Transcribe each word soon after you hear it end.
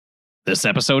This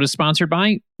episode is sponsored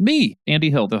by me,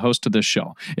 Andy Hill, the host of this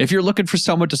show. If you're looking for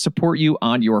someone to support you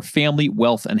on your family,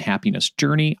 wealth, and happiness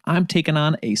journey, I'm taking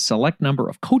on a select number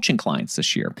of coaching clients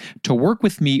this year. To work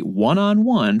with me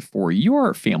one-on-one for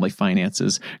your family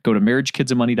finances, go to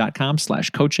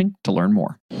marriagekidsandmoney.com/coaching to learn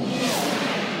more.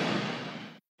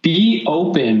 Be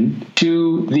open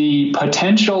to the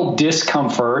potential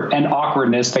discomfort and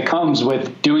awkwardness that comes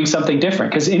with doing something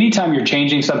different. Because anytime you're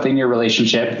changing something in your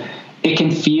relationship, it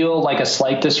can feel like a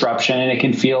slight disruption and it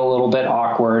can feel a little bit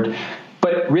awkward.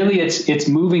 But really, it's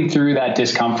moving through that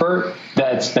discomfort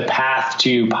that's the path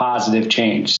to positive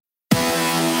change.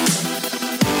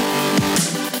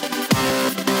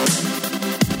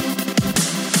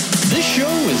 This show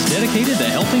is dedicated to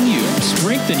helping you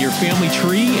strengthen your family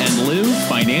tree and live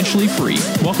financially free.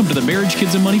 Welcome to the Marriage,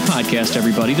 Kids, and Money podcast,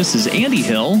 everybody. This is Andy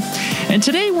Hill, and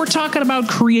today we're talking about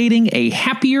creating a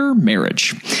happier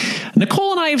marriage.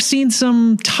 Nicole and I have seen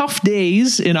some tough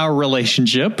days in our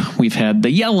relationship. We've had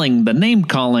the yelling, the name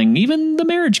calling, even the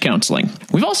marriage counseling.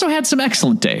 We've also had some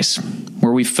excellent days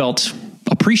where we felt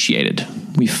appreciated,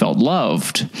 we felt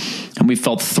loved, and we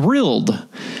felt thrilled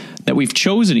that we've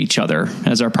chosen each other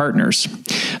as our partners.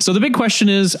 So the big question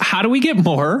is, how do we get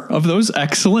more of those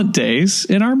excellent days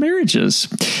in our marriages?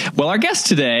 Well, our guests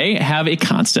today have a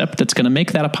concept that's going to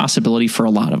make that a possibility for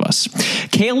a lot of us.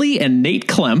 Kaylee and Nate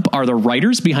Klemp are the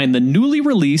writers behind the newly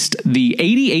released The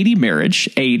 80/80 Marriage,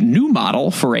 a new model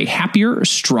for a happier,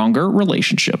 stronger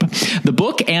relationship. The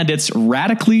book and its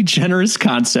radically generous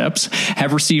concepts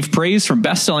have received praise from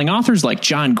best-selling authors like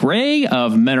John Gray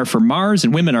of Men Are From Mars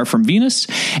and Women Are From Venus,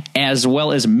 as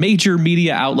well as major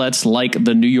media outlets like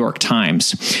the New York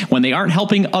Times. When they aren't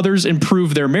helping others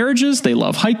improve their marriages, they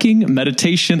love hiking,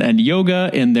 meditation, and yoga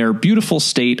in their beautiful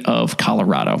state of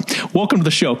Colorado. Welcome to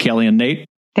the show, Kelly and Nate.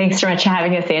 Thanks so much for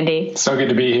having us, Andy. So good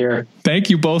to be here. Thank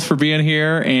you both for being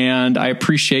here, and I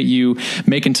appreciate you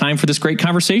making time for this great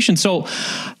conversation. So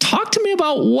talk to me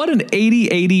about what an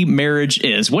 80/80 marriage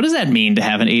is. What does that mean to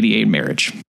have an 80/80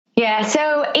 marriage? Yeah,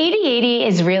 so 80/80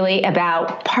 is really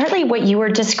about partly what you were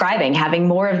describing, having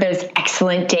more of those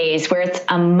excellent days where it's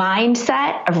a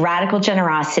mindset of radical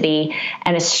generosity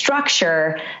and a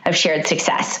structure of shared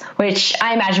success, which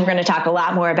I imagine we're going to talk a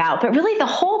lot more about. But really the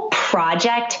whole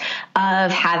project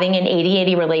of having an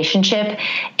 80/80 relationship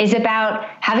is about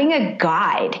having a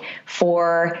guide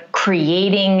for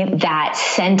creating that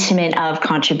sentiment of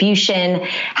contribution,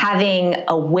 having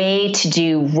a way to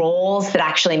do roles that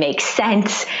actually make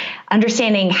sense,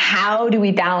 understanding how do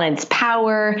we balance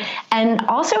power, and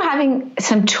also having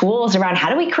some tools around how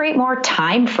do we create more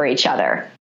time for each other.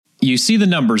 You see the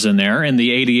numbers in there in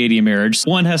the 80/80 marriage.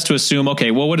 One has to assume,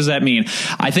 okay, well, what does that mean?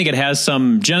 I think it has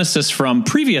some genesis from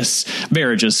previous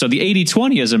marriages. So the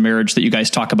 80/20 is a marriage that you guys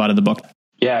talk about in the book.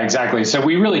 Yeah, exactly. So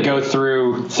we really go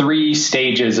through 3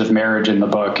 stages of marriage in the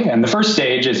book. And the first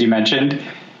stage, as you mentioned,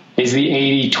 is the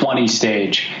 80/20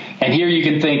 stage. And here you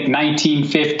can think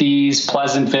 1950s,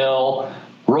 Pleasantville.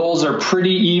 Roles are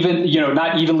pretty even,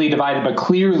 not evenly divided, but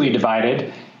clearly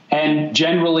divided. And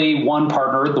generally, one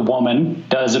partner, the woman,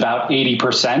 does about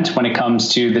 80% when it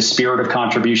comes to the spirit of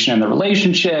contribution in the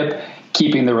relationship,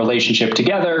 keeping the relationship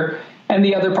together. And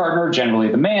the other partner, generally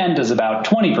the man, does about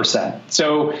 20%.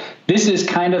 So this is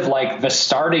kind of like the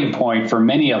starting point for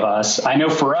many of us. I know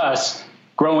for us,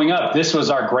 growing up, this was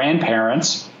our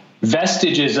grandparents.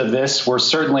 Vestiges of this were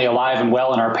certainly alive and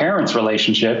well in our parents'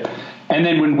 relationship. And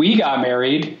then when we got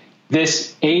married,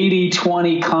 this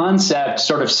 80/20 concept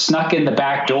sort of snuck in the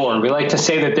back door. We like to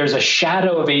say that there's a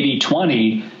shadow of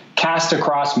 80/20 cast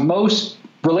across most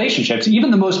relationships, even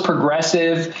the most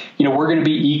progressive, we're going to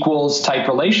be equals type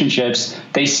relationships.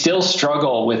 They still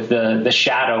struggle with the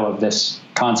shadow of this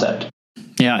concept.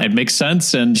 Yeah, it makes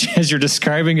sense. And as you're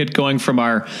describing it, going from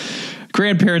our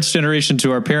grandparents' generation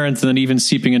to our parents and then even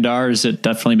seeping into ours, it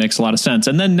definitely makes a lot of sense.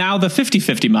 And then now the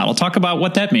 50/50 model. Talk about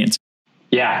what that means.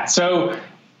 Yeah. So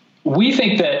we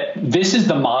think that this is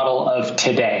the model of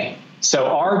today. So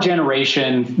our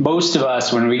generation, most of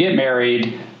us, when we get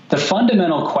married, the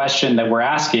fundamental question that we're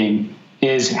asking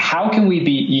is, how can we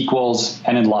be equals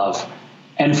and in love?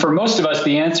 And for most of us,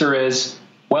 the answer is,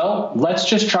 well, let's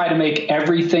just try to make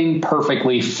everything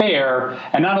perfectly fair.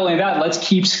 And not only that, let's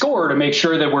keep score to make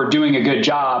sure that we're doing a good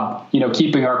job,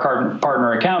 keeping our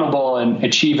partner accountable and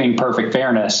achieving perfect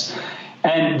fairness.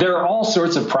 And there are all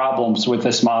sorts of problems with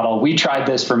this model. We tried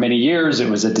this for many years. It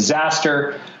was a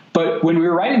disaster. But when we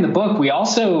were writing the book, we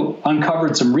also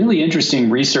uncovered some really interesting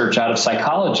research out of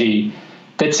psychology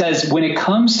that says when it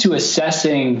comes to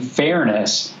assessing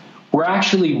fairness, we're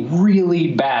actually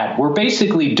really bad. We're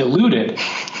basically deluded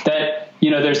that,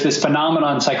 there's this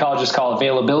phenomenon psychologists call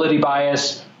availability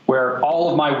bias, where all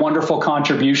of my wonderful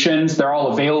contributions, they're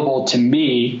all available to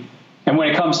me. And when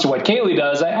it comes to what Kaylee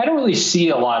does, I don't really see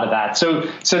a lot of that. So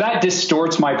that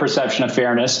distorts my perception of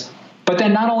fairness. But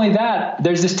then not only that,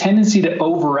 there's this tendency to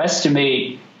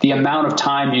overestimate the amount of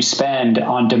time you spend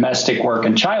on domestic work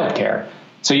and childcare.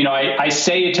 So, I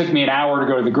say it took me an hour to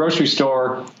go to the grocery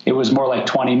store. It was more like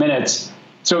 20 minutes.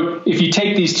 So if you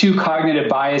take these two cognitive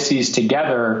biases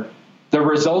together, the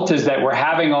result is that we're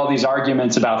having all these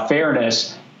arguments about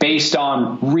fairness based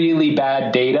on really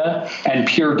bad data and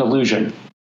pure delusion.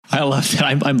 I love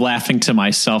that. I'm laughing to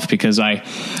myself because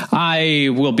I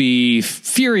will be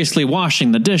furiously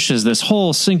washing the dishes, this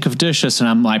whole sink of dishes. And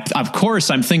I'm like, of course,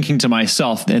 I'm thinking to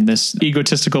myself in this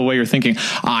egotistical way you're thinking,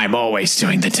 I'm always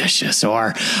doing the dishes,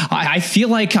 or I feel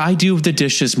like I do the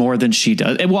dishes more than she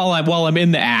does while I'm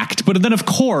in the act. But then, of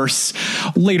course,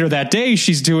 later that day,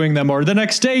 she's doing them, or the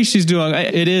next day she's doing.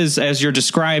 It is, as you're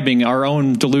describing, our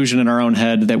own delusion in our own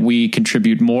head that we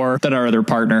contribute more than our other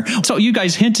partner. So you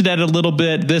guys hinted at it a little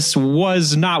bit. This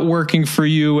was not working for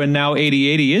you, and now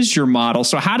 80/80 is your model.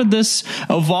 So how did this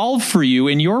evolve for you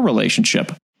in your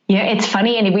relationship? Yeah, it's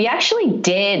funny, and we actually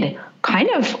did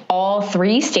kind of all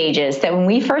three stages. That when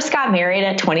we first got married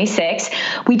at 26,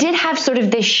 we did have sort of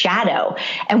this shadow.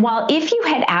 And while if you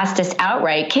had asked us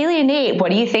outright, Kaylee and Nate, what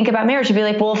do you think about marriage? We'd be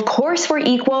like, well, of course we're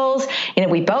equals.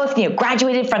 We both,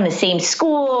 graduated from the same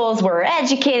schools, we're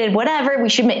educated, whatever. We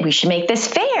should make this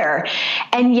fair.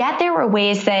 And yet there were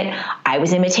ways that I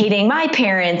was imitating my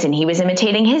parents and he was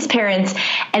imitating his parents.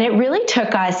 And it really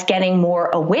took us getting more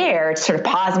aware to sort of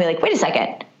pause and be like, wait a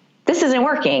second, this isn't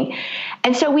working.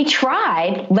 And so we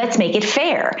tried, let's make it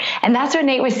fair. And that's what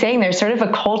Nate was saying. There's sort of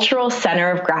a cultural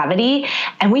center of gravity.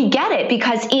 And we get it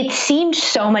because it seemed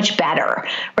so much better,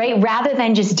 right? Rather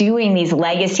than just doing these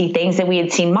legacy things that we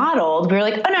had seen modeled, we were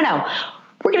like, oh, no,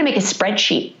 we're going to make a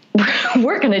spreadsheet.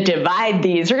 We're going to divide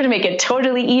these. We're going to make it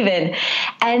totally even.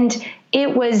 And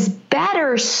it was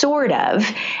better, sort of,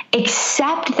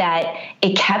 except that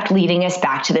it kept leading us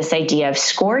back to this idea of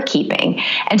scorekeeping.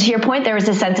 And to your point, there was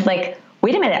a sense of like,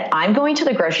 wait a minute, I'm going to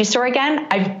the grocery store again?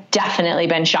 I've definitely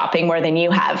been shopping more than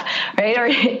you have, right? Or,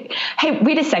 hey,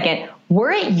 wait a second,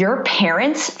 we're at your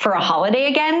parents' for a holiday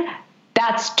again?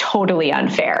 That's totally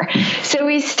unfair. So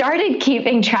we started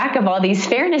keeping track of all these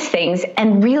fairness things.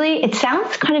 And really, it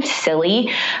sounds kind of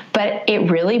silly, but it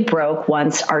really broke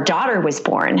once our daughter was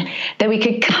born, that we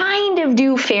could kind of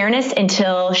do fairness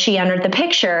until she entered the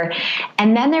picture.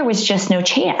 And then there was just no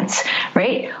chance,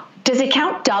 right? Does it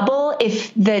count double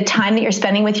if the time that you're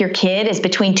spending with your kid is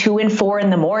between 2 and 4 in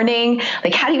the morning?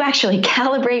 Like, how do you actually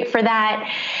calibrate for that?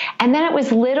 And then it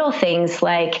was little things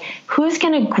like, who's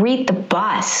going to greet the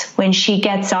bus when she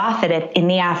gets off at it in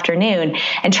the afternoon?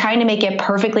 And trying to make it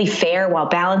perfectly fair while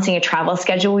balancing a travel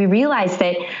schedule, we realized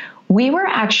that we were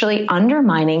actually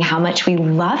undermining how much we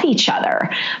love each other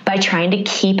by trying to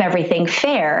keep everything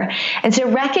fair. And so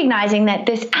recognizing that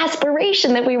this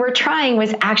aspiration that we were trying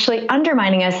was actually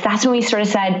undermining us, that's when we sort of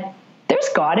said, there's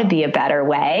got to be a better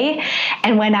way,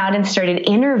 and went out and started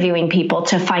interviewing people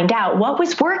to find out what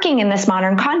was working in this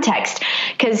modern context.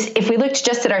 Because if we looked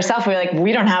just at ourselves, we were like,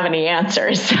 we don't have any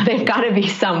answers. So they've got to be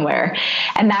somewhere.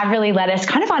 And that really led us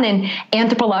kind of on an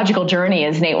anthropological journey,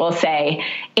 as Nate will say,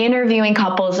 interviewing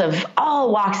couples of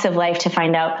all walks of life to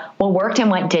find out what worked and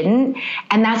what didn't.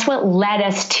 And that's what led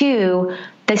us to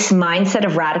this mindset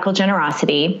of radical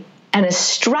generosity. And a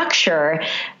structure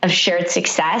of shared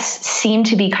success seemed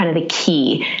to be kind of the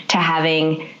key to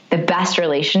having the best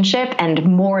relationship and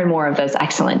more of those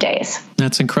excellent days.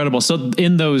 That's incredible. So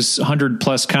in those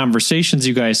 100+ conversations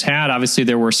you guys had, obviously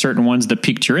there were certain ones that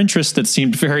piqued your interest that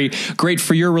seemed very great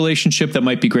for your relationship that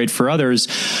might be great for others.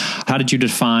 How did you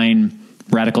define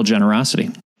radical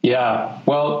generosity? Yeah,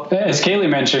 well, as Kaylee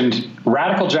mentioned,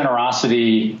 radical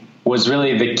generosity was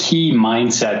really the key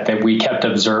mindset that we kept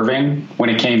observing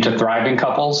when it came to thriving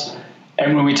couples.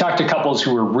 And when we talked to couples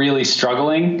who were really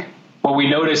struggling, what we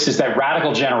noticed is that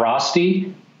radical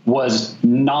generosity was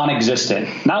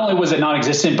non-existent. Not only was it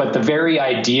non-existent, but the very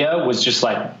idea was just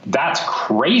like, that's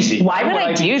crazy. Why would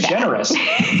I do that? Generous?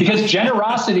 Because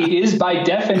generosity is by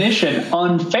definition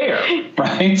unfair,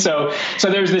 right? So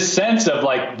there's this sense of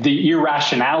like the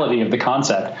irrationality of the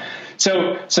concept.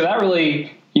 So that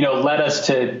really, led us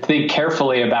to think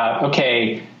carefully about,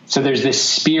 okay, so there's this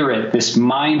spirit, this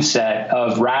mindset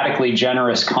of radically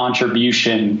generous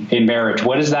contribution in marriage.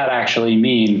 What does that actually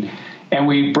mean? And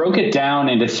we broke it down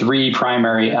into 3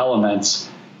 primary elements,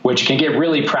 which can get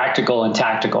really practical and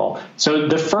tactical. So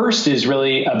the first is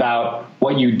really about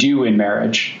what you do in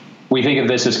marriage. We think of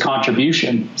this as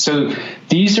contribution. So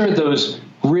these are those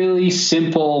really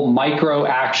simple micro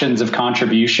actions of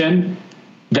contribution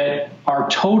that are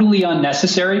totally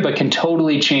unnecessary, but can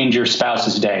totally change your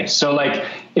spouse's day. So like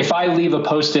if I leave a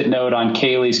Post-it note on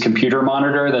Kaylee's computer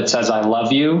monitor that says, I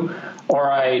love you, or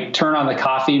I turn on the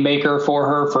coffee maker for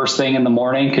her first thing in the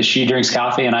morning because she drinks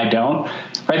coffee and I don't,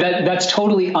 right? That's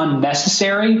totally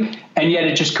unnecessary. And yet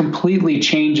it just completely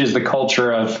changes the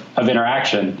culture of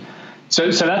interaction. So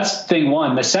that's thing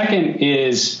one. The second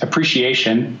is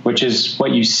appreciation, which is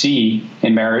what you see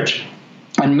in marriage.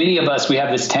 And many of us, we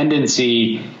have this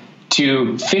tendency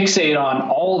to fixate on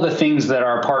all the things that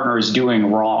our partner is doing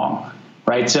wrong,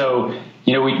 right? So,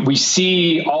 we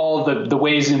see all the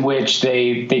ways in which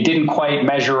they didn't quite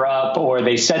measure up, or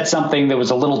they said something that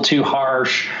was a little too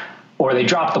harsh, or they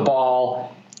dropped the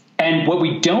ball. And what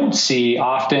we don't see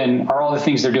often are all the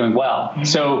things they're doing well. Mm-hmm.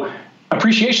 So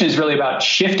appreciation is really about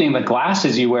shifting the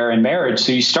glasses you wear in marriage.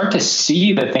 So you start to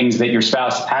see the things that your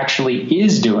spouse actually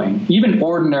is doing, even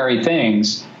ordinary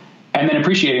things, and then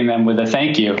appreciating them with a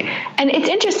thank you. And it's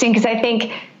interesting because I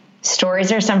think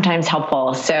stories are sometimes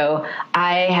helpful. So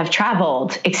I have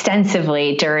traveled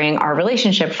extensively during our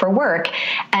relationship for work,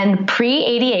 and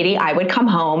pre-80-80, I would come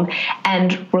home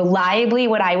and reliably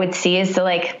what I would see is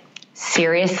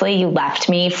seriously, you left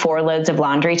me 4 loads of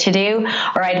laundry to do?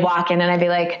 Or I'd walk in and I'd be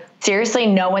like, seriously,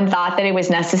 no one thought that it was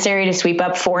necessary to sweep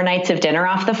up 4 nights of dinner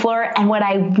off the floor? And what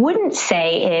I wouldn't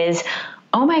say is,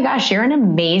 oh my gosh, you're an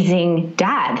amazing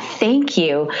dad. Thank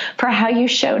you for how you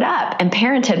showed up and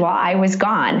parented while I was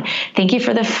gone. Thank you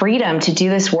for the freedom to do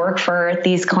this work for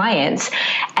these clients.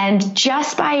 And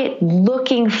just by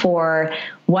looking for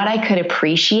what I could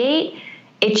appreciate,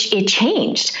 it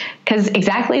changed. Because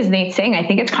exactly as Nate's saying, I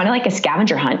think it's kind of like a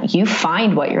scavenger hunt. You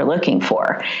find what you're looking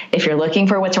for. If you're looking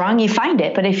for what's wrong, you find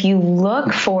it. But if you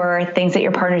look for things that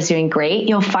your partner's doing great,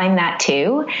 you'll find that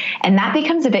too. And that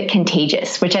becomes a bit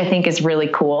contagious, which I think is really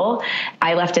cool.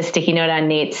 I left a sticky note on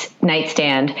Nate's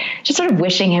nightstand, just sort of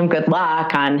wishing him good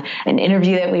luck on an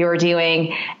interview that we were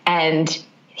doing. And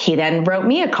he then wrote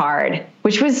me a card,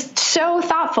 which was so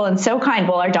thoughtful and so kind.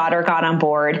 Well, our daughter got on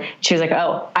board. She was like,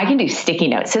 oh, I can do sticky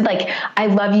notes. So I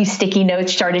love you sticky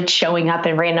notes started showing up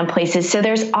in random places. So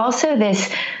there's also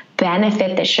this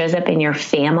benefit that shows up in your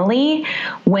family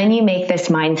when you make this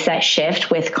mindset shift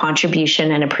with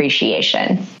contribution and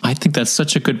appreciation. I think that's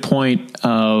such a good point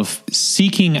of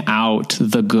seeking out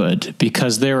the good,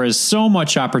 because there is so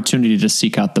much opportunity to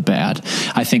seek out the bad.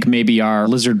 I think maybe our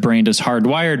lizard brain is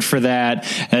hardwired for that,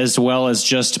 as well as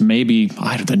just maybe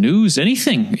the news,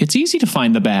 anything. It's easy to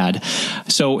find the bad.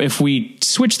 So if we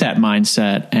switch that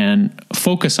mindset and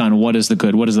focus on what is the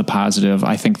good, what is the positive,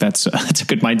 I think that's a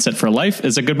good mindset for life.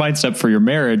 It's a good mindset for your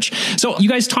marriage. So you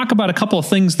guys talk about a couple of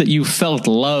things that you felt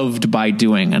loved by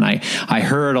doing. And I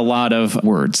heard a lot of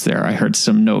words there. I heard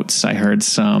some notes. I heard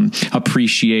some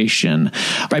appreciation.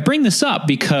 I bring this up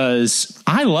because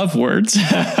I love words.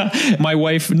 My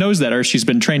wife knows that, or she's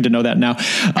been trained to know that now.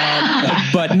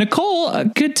 But Nicole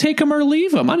could take them or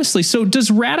leave them, honestly. So does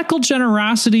radical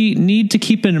generosity need to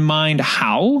keep in mind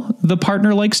how the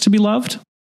partner likes to be loved?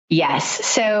 Yes.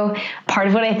 So part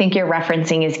of what I think you're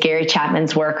referencing is Gary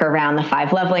Chapman's work around the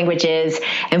 5 love languages.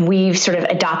 And we've sort of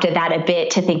adopted that a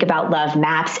bit to think about love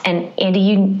maps. And Andy,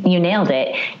 you nailed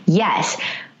it. Yes.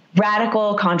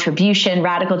 Radical contribution,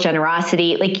 radical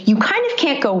generosity, you kind of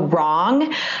can't go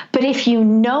wrong. But if you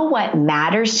know what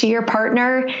matters to your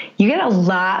partner, you get a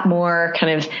lot more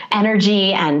kind of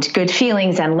energy and good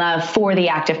feelings and love for the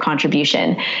act of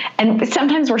contribution. And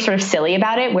sometimes we're sort of silly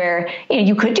about it, where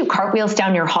you could do cartwheels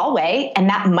down your hallway and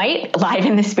that might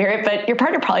liven the spirit, but your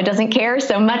partner probably doesn't care.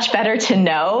 So much better to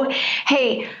know,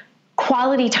 hey,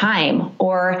 quality time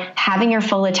or having your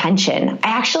full attention.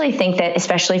 I actually think that,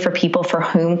 especially for people for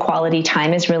whom quality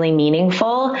time is really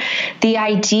meaningful, the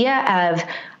idea of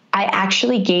I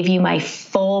actually gave you my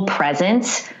full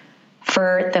presence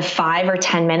for the 5 or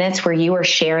 10 minutes where you are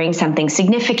sharing something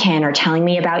significant or telling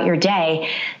me about your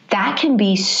day, that can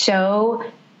be so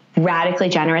radically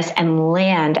generous and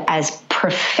land as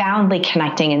profoundly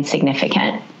connecting and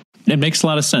significant. It makes a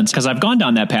lot of sense, because I've gone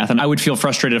down that path, and I would feel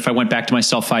frustrated if I went back to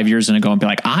myself 5 years ago and be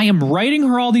like, I am writing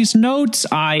her all these notes.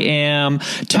 I am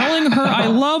telling her I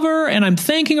love her and I'm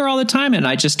thanking her all the time. And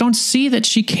I just don't see that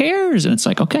she cares. And it's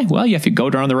like, okay, well, if you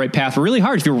go down the right path really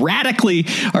hard, if you radically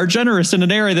are generous in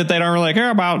an area that they don't really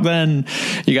care about, then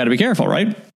you got to be careful,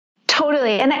 right?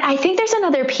 Totally. And I think there's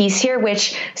another piece here,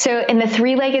 so in the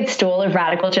 3-legged stool of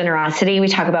radical generosity, we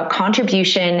talk about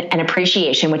contribution and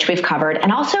appreciation, which we've covered,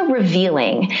 and also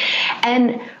revealing.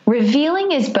 And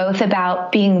revealing is both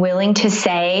about being willing to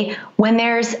say when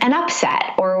there's an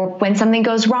upset or when something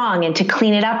goes wrong and to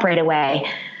clean it up right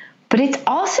away. But it's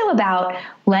also about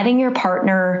letting your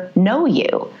partner know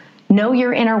you know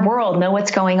your inner world, know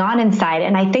what's going on inside.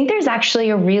 And I think there's actually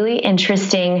a really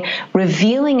interesting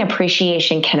revealing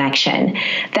appreciation connection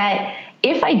that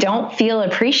if I don't feel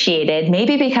appreciated,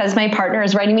 maybe because my partner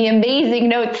is writing me amazing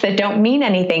notes that don't mean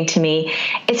anything to me,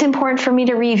 it's important for me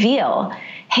to reveal,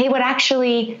 hey, what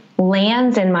actually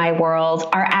lands in my world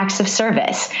are acts of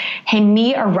service. Hey,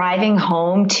 me arriving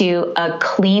home to a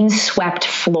clean swept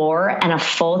floor and a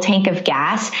full tank of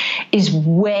gas is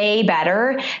way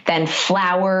better than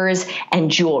flowers and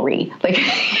jewelry. Like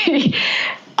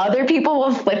other people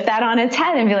will flip that on its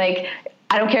head and be like,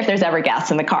 I don't care if there's ever gas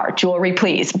in the car, jewelry,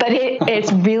 please. But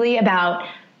it's really about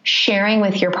sharing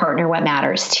with your partner what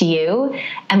matters to you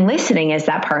and listening as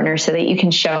that partner so that you can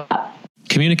show up.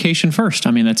 Communication first.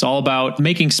 I mean, it's all about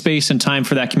making space and time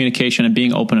for that communication and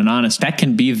being open and honest. That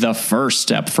can be the first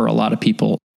step for a lot of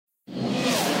people.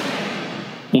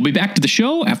 We'll be back to the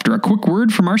show after a quick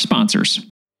word from our sponsors.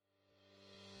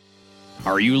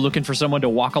 Are you looking for someone to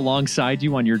walk alongside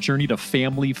you on your journey to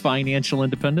family financial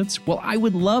independence? Well, I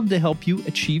would love to help you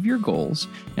achieve your goals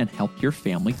and help your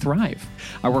family thrive.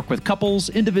 I work with couples,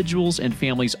 individuals, and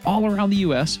families all around the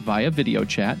U.S. via video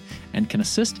chat and can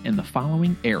assist in the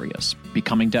following areas: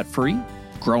 becoming debt-free,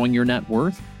 growing your net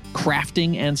worth,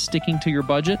 crafting and sticking to your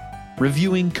budget,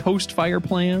 reviewing Coast Fire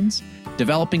plans,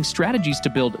 developing strategies to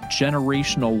build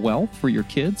generational wealth for your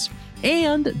kids,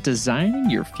 and designing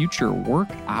your future work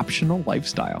optional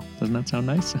lifestyle. Doesn't that sound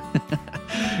nice?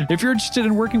 If you're interested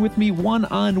in working with me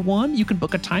one-on-one, you can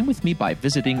book a time with me by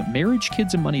visiting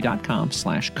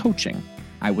marriagekidsandmoney.com/coaching.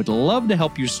 I would love to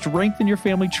help you strengthen your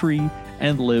family tree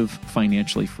and live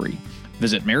financially free.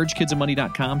 Visit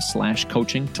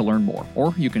marriagekidsandmoney.com/coaching to learn more,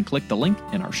 or you can click the link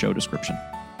in our show description.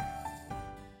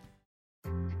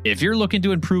 If you're looking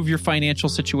to improve your financial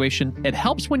situation, it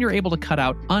helps when you're able to cut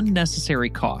out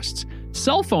unnecessary costs.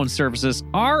 Cell phone services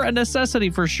are a necessity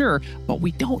for sure, but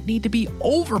we don't need to be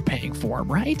overpaying for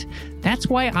them, right? That's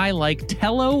why I like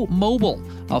Tello Mobile,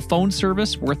 a phone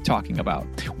service worth talking about.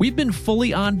 We've been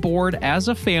fully on board as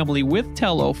a family with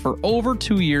Tello for over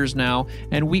 2 years now,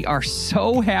 and we are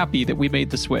so happy that we made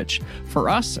the switch. For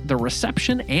us, the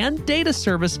reception and data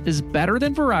service is better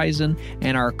than Verizon,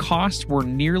 and our costs were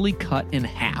nearly cut in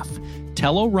half.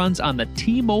 Tello runs on the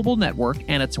T-Mobile network,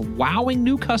 and it's wowing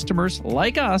new customers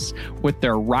like us with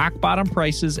their rock-bottom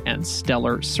prices and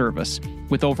stellar service.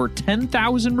 With over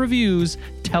 10,000 reviews,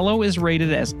 Tello is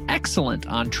rated as excellent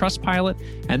on Trustpilot,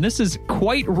 and this is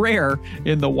quite rare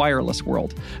in the wireless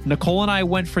world. Nicole and I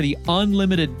went for the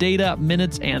unlimited data,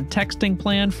 minutes, and texting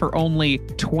plan for only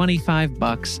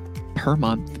 $25 per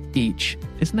month each.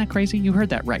 Isn't that crazy? You heard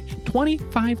that right.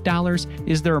 $25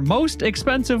 is their most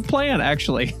expensive plan,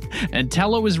 actually. And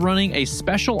Tello is running a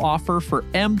special offer for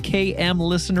MKM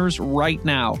listeners right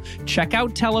now. Check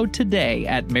out Tello today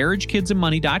at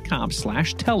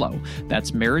marriagekidsandmoney.com/Tello.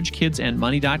 That's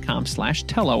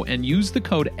marriagekidsandmoney.com/Tello, and use the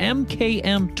code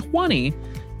MKM20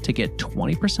 to get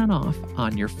 20% off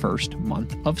on your first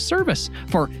month of service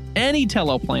for any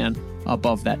Tello plan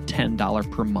above that $10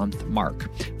 per month mark.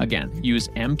 Again, use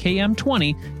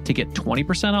MKM20 to get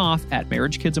 20% off at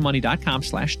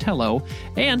marriagekidsandmoney.com/Tello,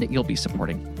 and you'll be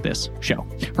supporting this show.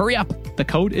 Hurry up. The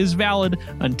code is valid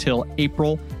until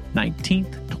April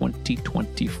 19th,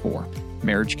 2024.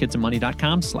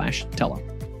 marriagekidsandmoney.com/Tello.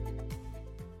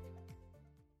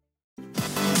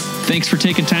 Thanks for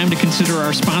taking time to consider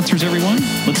our sponsors, everyone.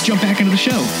 Let's jump back into the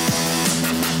show.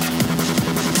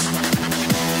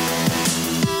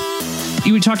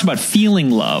 You talked about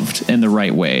feeling loved in the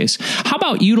right ways. How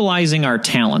about utilizing our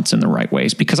talents in the right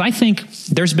ways? Because I think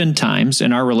there's been times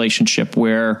in our relationship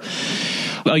where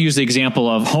I'll use the example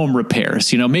of home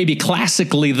repairs. Maybe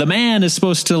classically the man is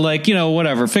supposed to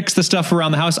fix the stuff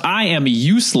around the house. I am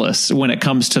useless when it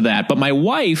comes to that. But my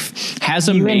wife has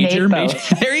a major,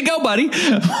 there you go, buddy.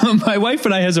 My wife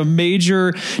and I has a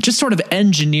major, just sort of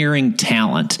engineering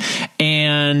talent.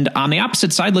 And on the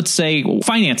opposite side, let's say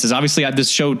finances. Obviously, this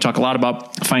show talk a lot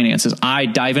about finances. I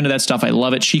dive into that stuff. I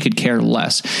love it. She could care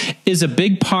less. Is a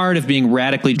big part of being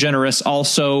radically generous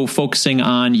also focusing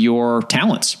on your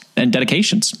talents and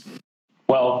dedications?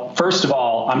 Well, first of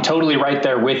all, I'm totally right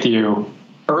there with you.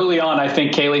 Early on, I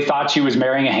think Kaylee thought she was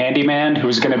marrying a handyman who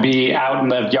was going to be out in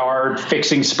the yard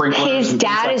fixing sprinklers. His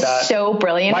dad is so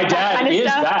brilliant. My dad is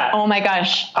that. Oh my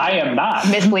gosh. I am not.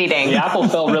 Misleading. The apple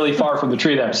fell really far from the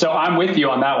tree there. So I'm with you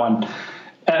on that one.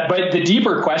 But the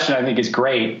deeper question, I think, is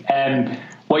great. And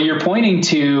what you're pointing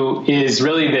to is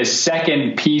really this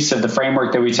second piece of the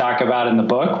framework that we talk about in the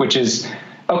book, which is,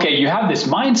 okay, you have this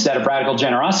mindset of radical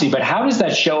generosity, but how does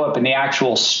that show up in the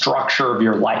actual structure of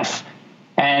your life?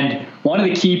 And one of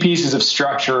the key pieces of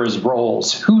structure is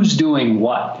roles. Who's doing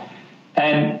what?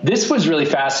 And this was really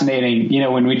fascinating.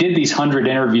 When we did these 100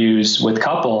 interviews with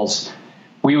couples,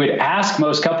 we would ask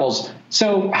most couples,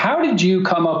 so how did you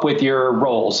come up with your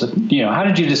roles? How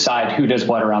did you decide who does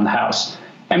what around the house?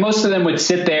 And most of them would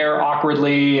sit there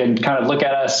awkwardly and kind of look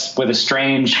at us with a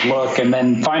strange look and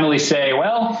then finally say,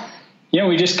 well,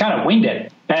 we just kind of winged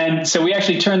it. And so we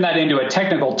actually turned that into a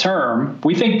technical term.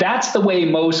 We think that's the way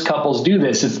most couples do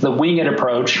this. It's the wing it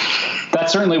approach.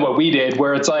 That's certainly what we did,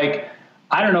 where it's like,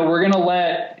 I don't know, we're going to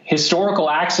let historical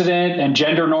accident and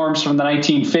gender norms from the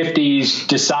 1950s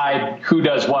decide who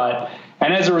does what.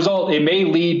 And as a result, it may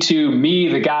lead to me,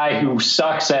 the guy who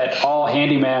sucks at all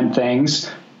handyman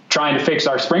things, trying to fix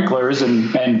our sprinklers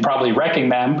and probably wrecking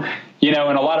them, and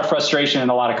a lot of frustration and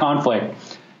a lot of conflict.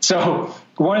 So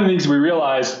one of the things we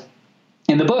realized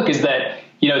in the book is that,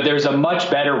 there's a much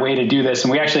better way to do this.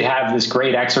 And we actually have this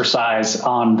great exercise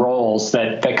on roles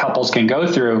that couples can go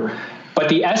through. But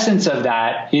the essence of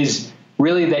that is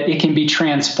really that it can be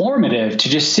transformative to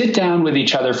just sit down with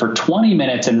each other for 20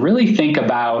 minutes and really think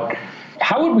about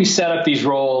how would we set up these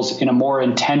roles in a more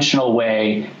intentional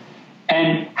way,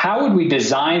 and how would we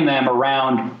design them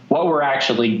around what we're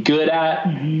actually good at,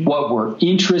 what we're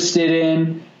interested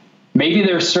in. Maybe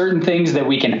there are certain things that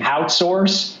we can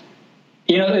outsource.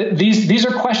 These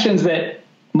are questions that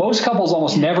most couples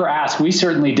almost never ask. We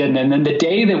certainly didn't. And then the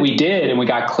day that we did and we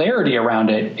got clarity around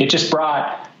it, it just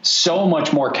brought so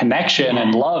much more connection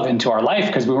and love into our life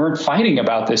because we weren't fighting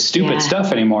about this stupid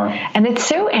stuff anymore. And it's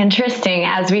so interesting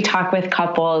as we talk with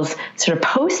couples sort of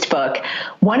post book.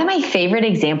 One of my favorite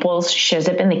examples shows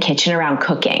up in the kitchen around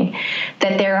cooking,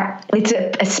 that it's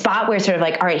a spot where it's sort of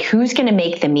like, all right, who's going to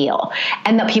make the meal?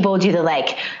 And the people will do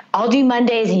I'll do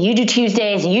Mondays and you do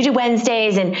Tuesdays and you do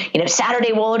Wednesdays and,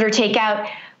 Saturday we'll order takeout.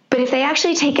 But if they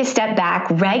actually take a step back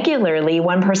regularly,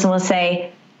 one person will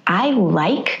say, I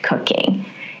like cooking.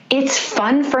 It's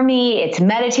fun for me. It's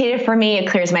meditative for me. It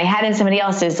clears my head. And somebody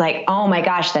else is like, oh my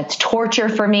gosh, that's torture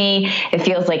for me. It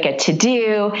feels like a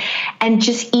to-do. And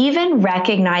just even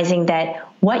recognizing that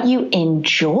what you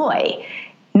enjoy,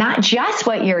 not just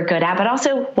what you're good at, but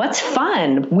also what's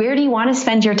fun, where do you want to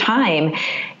spend your time,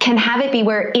 can have it be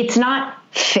where it's not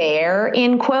fair,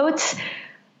 in quotes,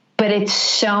 but it's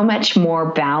so much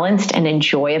more balanced and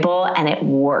enjoyable, and it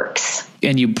works.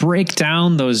 And you break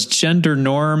down those gender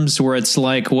norms where it's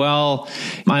like, well,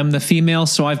 I'm the female,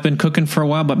 so I've been cooking for a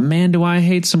while, but man, do I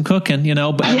hate some cooking,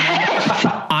 But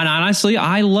and honestly,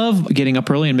 I love getting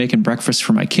up early and making breakfast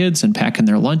for my kids and packing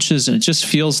their lunches. And it just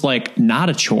feels like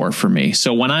not a chore for me.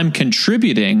 So when I'm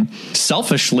contributing,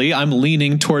 selfishly, I'm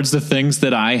leaning towards the things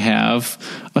that I have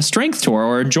a strength to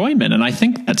or enjoyment. And I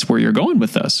think that's where you're going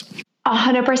with this.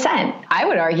 100%. I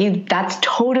would argue that's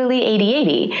totally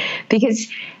 80-80, because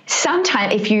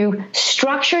sometimes if you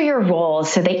structure your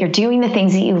roles so that you're doing the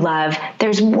things that you love,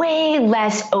 there's way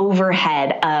less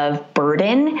overhead of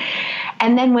burden.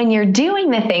 And then when you're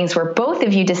doing the things where both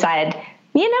of you decide,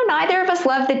 neither of us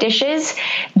love the dishes,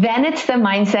 then it's the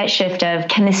mindset shift of,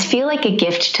 can this feel like a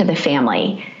gift to the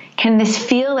family? Can this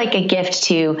feel like a gift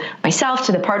to myself,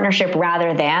 to the partnership,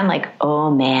 rather than like, oh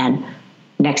man,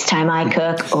 next time I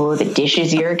cook, the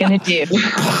dishes you're going to do.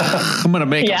 I'm going to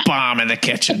make a bomb in the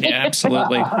kitchen. Yeah,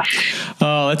 absolutely.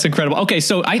 Oh, that's incredible. Okay,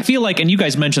 so I feel like, and you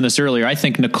guys mentioned this earlier, I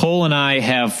think Nicole and I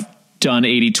have done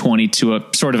 80-20 to a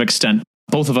sort of extent.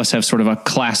 Both of us have sort of a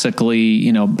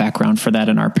classically, background for that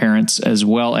in our parents, as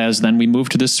well as then we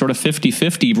moved to this sort of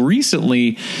 50-50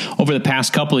 recently over the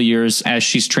past couple of years as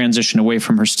she's transitioned away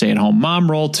from her stay-at-home mom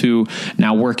role to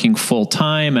now working full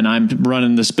time, and I'm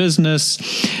running this business.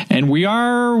 And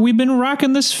we've been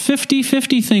rocking this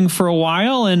 50-50 thing for a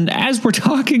while. And as we're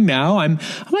talking now, I'm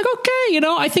like, okay,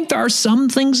 I think there are some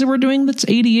things that we're doing that's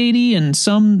 80-80 and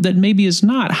some that maybe is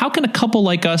not. How can a couple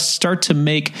like us start to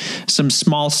make some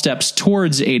small steps towards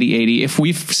 80-80 if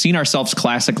we've seen ourselves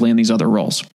classically in these other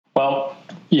roles? Well,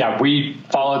 yeah, we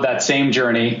followed that same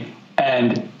journey.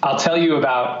 And I'll tell you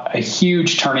about a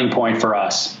huge turning point for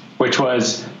us, which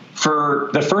was for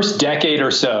the first decade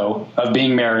or so of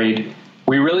being married,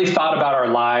 we really thought about our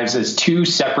lives as two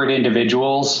separate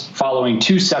individuals following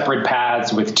two separate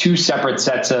paths with two separate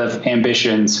sets of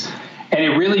ambitions. And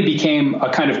it really became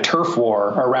a kind of turf war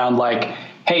around like,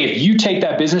 hey, if you take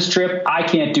that business trip, I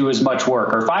can't do as much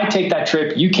work. Or if I take that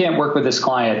trip, you can't work with this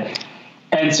client.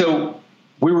 And so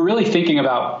we were really thinking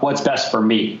about what's best for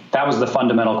me. That was the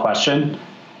fundamental question.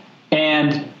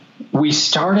 And we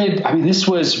started, this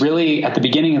was really at the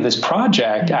beginning of this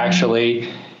project,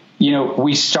 actually,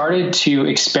 we started to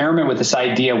experiment with this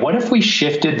idea. What if we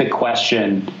shifted the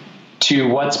question to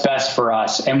what's best for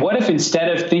us? And what if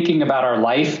instead of thinking about our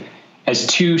life as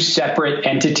two separate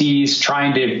entities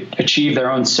trying to achieve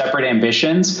their own separate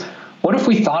ambitions, what if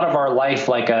we thought of our life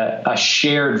like a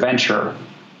shared venture,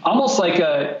 almost like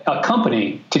a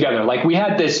company together? Like we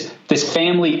had this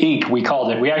Family Inc., we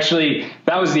called it.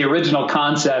 That was the original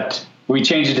concept. We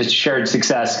changed it to Shared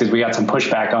Success because we got some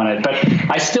pushback on it. But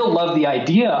I still love the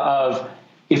idea of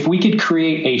if we could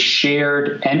create a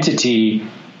shared entity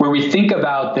where we think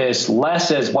about this less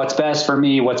as what's best for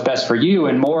me, what's best for you,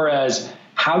 and more as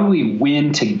how do we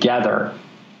win together?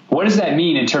 What does that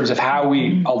mean in terms of how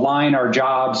we align our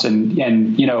jobs?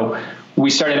 And we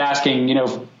started asking,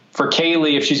 for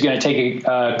Kaylee, if she's going to take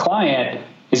a client,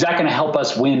 is that going to help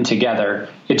us win together?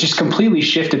 It just completely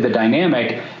shifted the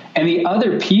dynamic. And the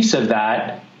other piece of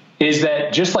that is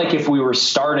that just like if we were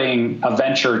starting a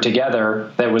venture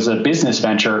together that was a business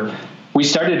venture, we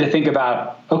started to think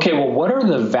about, okay, well, what are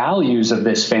the values of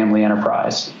this family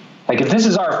enterprise? Like if this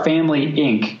is our Family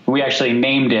Inc., we actually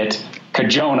named it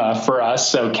Kajona for us.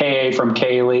 So K-A from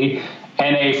Kaylee,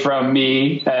 N-A from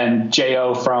me, and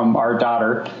J-O from our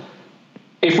daughter.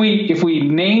 If we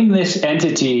name this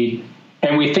entity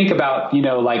and we think about,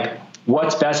 like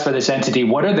what's best for this entity,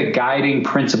 what are the guiding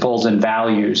principles and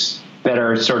values that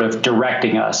are sort of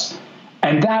directing us?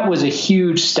 And that was a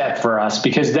huge step for us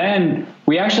because then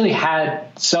we actually had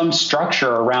some structure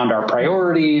around our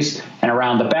priorities and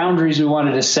around the boundaries we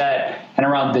wanted to set and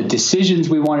around the decisions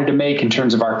we wanted to make in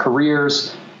terms of our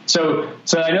careers. So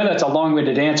I know that's a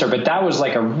long-winded answer, but that was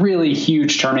like a really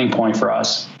huge turning point for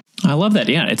us. I love that.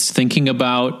 Yeah, it's thinking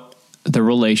about the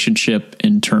relationship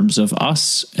in terms of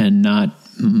us and not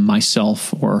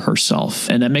myself or herself.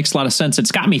 And that makes a lot of sense.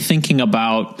 It's got me thinking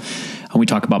about, and we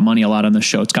talk about money a lot on the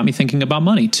show, it's got me thinking about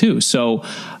money too. So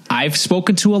I've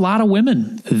spoken to a lot of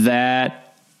women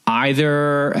that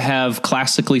either have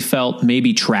classically felt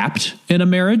maybe trapped in a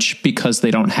marriage because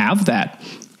they don't have that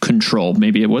control.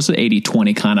 Maybe it was an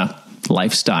 80-20 kind of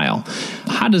lifestyle.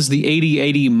 How does the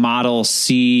 80-80 model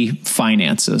see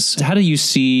finances? How do you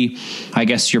see, I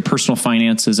guess, your personal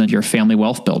finances and your family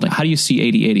wealth building? How do you see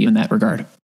 80-80 in that regard?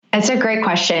 That's a great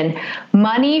question.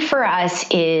 Money for us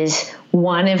is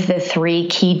one of the three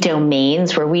key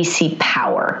domains where we see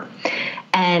power.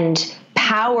 And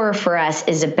power for us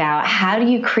is about how do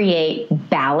you create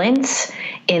balance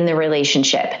in the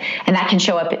relationship. And that can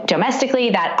show up domestically.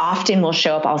 That often will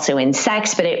show up also in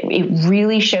sex, but it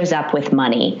really shows up with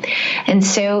money. And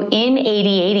so in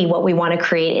 80-80, what we want to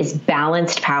create is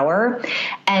balanced power.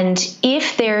 And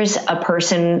if there's a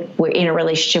person we're in a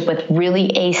relationship with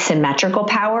really asymmetrical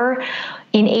power,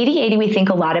 in 80-80, we think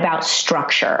a lot about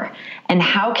structure and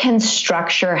how can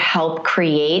structure help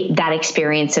create that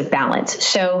experience of balance.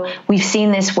 So we've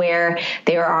seen this where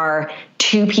there are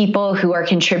two people who are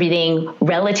contributing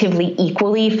relatively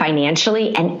equally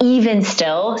financially, and even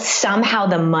still, somehow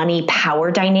the money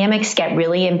power dynamics get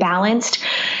really imbalanced.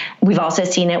 We've also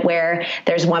seen it where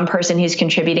there's one person who's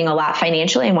contributing a lot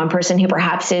financially and one person who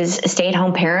perhaps is a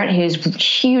stay-at-home parent whose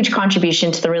huge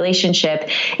contribution to the relationship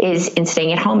is in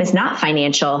staying at home is not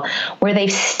financial, where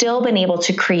they've still been able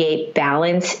to create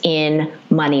balance in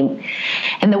money.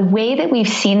 And the way that we've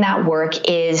seen that work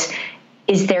is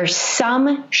there's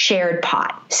some shared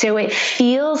pot. So it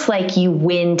feels like you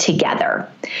win together.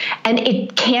 And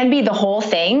it can be the whole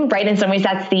thing, right? In some ways,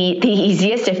 that's the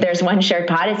easiest. If there's one shared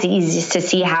pot, it's the easiest to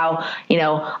see how,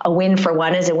 a win for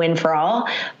one is a win for all.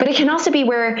 But it can also be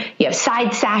where you have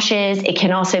side sashes. It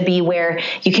can also be where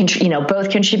you can,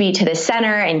 both contribute to the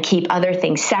center and keep other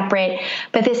things separate.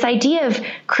 But this idea of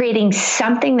creating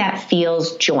something that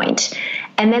feels joint.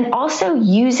 And then also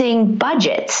using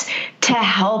budgets to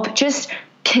help just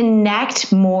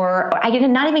connect more,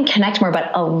 not even connect more,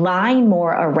 but align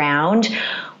more around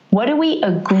what do we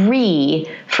agree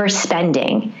for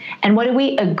spending and what do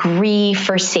we agree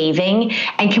for saving?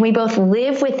 And can we both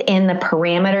live within the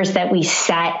parameters that we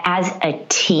set as a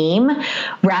team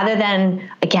rather than,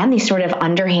 again, these sort of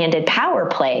underhanded power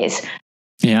plays?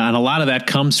 Yeah, and a lot of that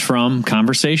comes from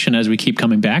conversation, as we keep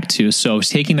coming back to. So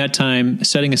taking that time,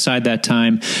 setting aside that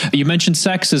time. You mentioned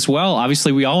sex as well.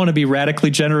 Obviously, we all want to be radically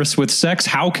generous with sex.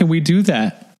 How can we do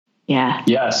that? Yeah.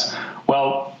 Yes.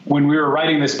 Well, when we were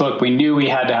writing this book, we knew we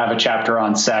had to have a chapter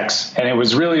on sex. And it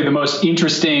was really the most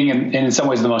interesting and in some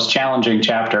ways the most challenging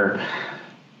chapter.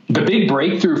 The big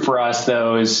breakthrough for us,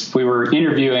 though, is we were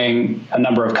interviewing a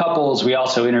number of couples. We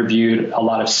also interviewed a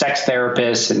lot of sex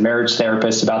therapists and marriage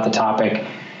therapists about the topic.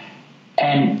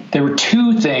 And there were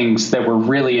two things that were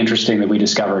really interesting that we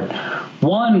discovered.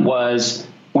 One was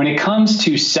when it comes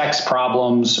to sex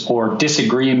problems or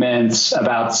disagreements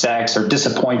about sex or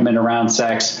disappointment around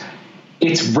sex,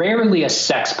 it's rarely a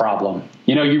sex problem.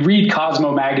 You read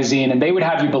Cosmo magazine and they would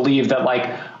have you believe that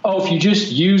if you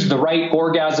just use the right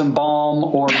orgasm balm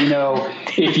or,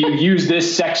 if you use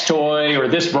this sex toy or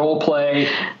this role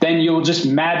play, then you'll just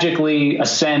magically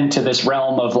ascend to this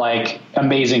realm of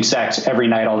amazing sex every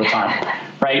night, all the time.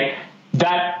 Right.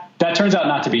 That turns out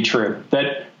not to be true.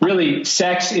 That really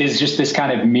sex is just this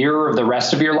kind of mirror of the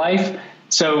rest of your life.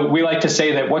 So we like to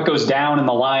say that what goes down in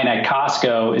the line at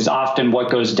Costco is often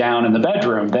what goes down in the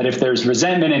bedroom. That if there's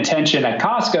resentment and tension at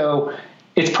Costco,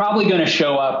 it's probably going to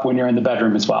show up when you're in the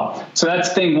bedroom as well. So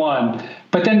that's thing one.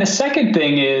 But then the second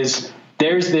thing is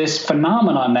there's this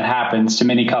phenomenon that happens to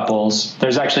many couples.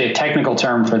 There's actually a technical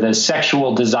term for this,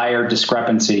 sexual desire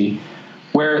discrepancy,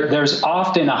 where there's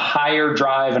often a higher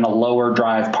drive and a lower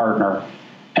drive partner.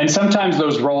 And sometimes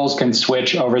those roles can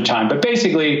switch over time. But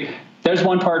basically, there's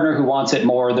one partner who wants it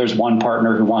more. There's one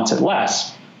partner who wants it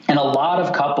less. And a lot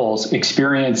of couples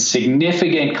experience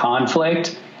significant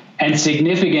conflict and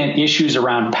significant issues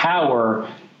around power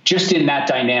just in that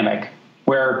dynamic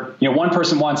where, one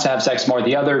person wants to have sex more,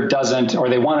 the other doesn't, or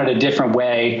they want it a different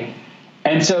way.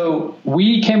 And so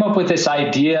we came up with this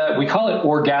idea, we call it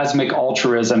orgasmic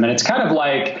altruism, and it's kind of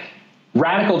like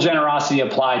radical generosity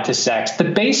applied to sex. The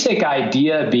basic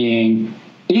idea being,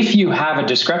 if you have a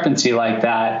discrepancy like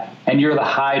that and you're the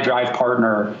high drive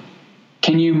partner,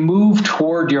 can you move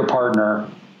toward your partner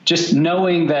just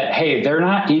knowing that, hey, they're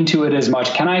not into it as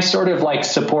much? Can I sort of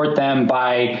support them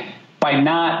by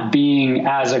not being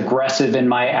as aggressive in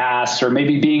my ask, or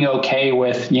maybe being okay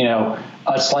with,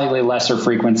 a slightly lesser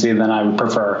frequency than I would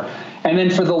prefer? And then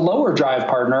for the lower drive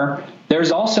partner,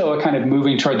 there's also a kind of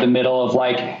moving toward the middle of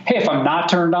hey, if I'm not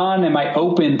turned on, am I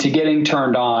open to getting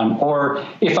turned on? Or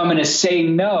if I'm going to say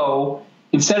no,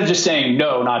 instead of just saying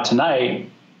no, not tonight,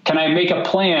 can I make a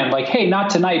plan hey, not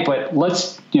tonight, but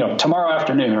let's, tomorrow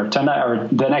afternoon or tonight or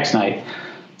the next night.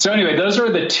 So anyway, those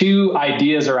are the two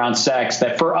ideas around sex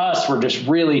that for us were just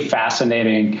really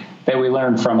fascinating that we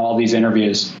learned from all these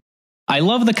interviews. I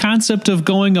love the concept of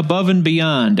going above and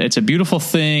beyond. It's a beautiful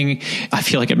thing. I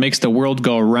feel like it makes the world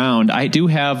go around. I do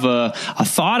have a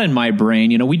thought in my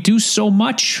brain. We do so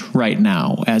much right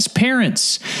now as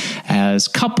parents, as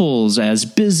couples, as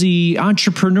busy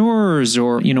entrepreneurs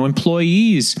or,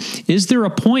 employees. Is there a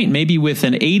point maybe with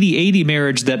an 80-80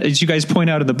 marriage that, as you guys point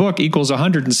out in the book, equals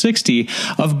 160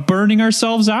 of burning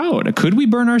ourselves out? Could we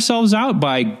burn ourselves out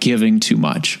by giving too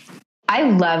much? I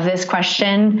love this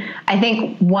question. I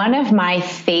think one of my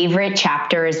favorite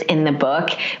chapters in the book,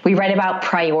 we read about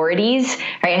priorities,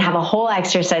 right, and have a whole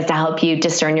exercise to help you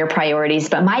discern your priorities.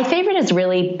 But my favorite is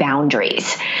really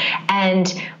boundaries.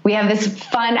 And we have this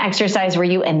fun exercise where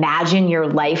you imagine your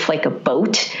life like a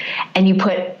boat and you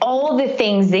put all the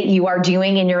things that you are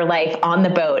doing in your life on the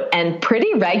boat. And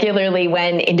pretty regularly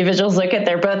when individuals look at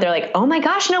their boat, they're like, oh my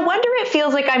gosh, no wonder it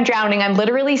feels like I'm drowning. I'm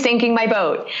literally sinking my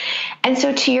boat. And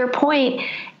so to your point,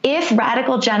 if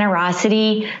radical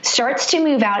generosity starts to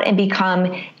move out and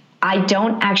become, I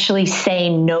don't actually say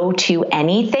no to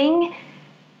anything,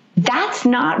 that's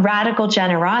not radical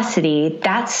generosity.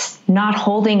 That's not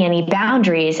holding any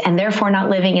boundaries and therefore not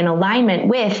living in alignment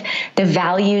with the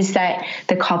values that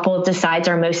the couple decides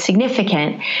are most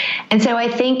significant. And so I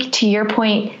think to your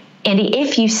point, Andy,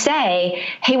 if you say,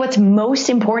 hey, what's most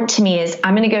important to me is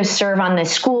I'm going to go serve on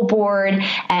this school board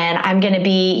and I'm going to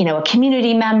be, a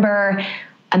community member,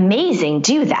 amazing,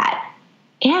 do that.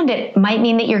 And it might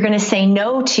mean that you're going to say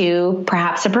no to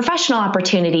perhaps a professional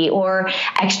opportunity or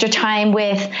extra time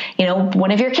with,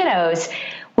 one of your kiddos.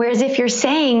 Whereas if you're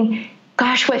saying,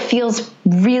 gosh, what feels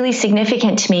really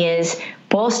significant to me is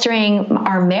bolstering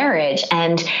our marriage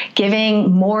and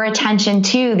giving more attention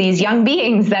to these young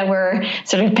beings that we're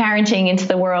sort of parenting into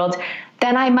the world,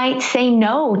 then I might say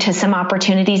no to some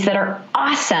opportunities that are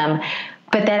awesome,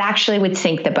 but that actually would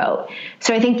sink the boat.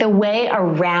 So I think the way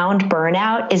around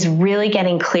burnout is really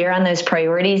getting clear on those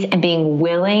priorities and being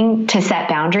willing to set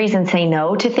boundaries and say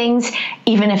no to things,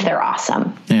 even if they're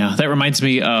awesome. Yeah, that reminds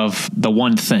me of The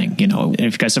One Thing. If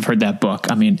you guys have heard that book,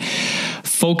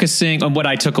 focusing on what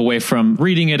I took away from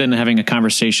reading it and having a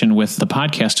conversation with the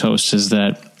podcast host is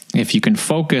that if you can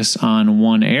focus on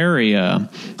one area,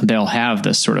 they'll have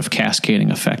this sort of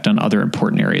cascading effect on other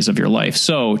important areas of your life.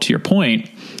 So to your point,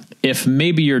 if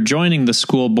maybe you're joining the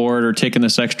school board or taking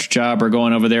this extra job or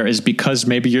going over there is because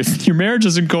maybe your marriage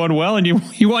isn't going well and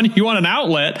you want an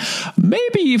outlet,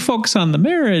 maybe you focus on the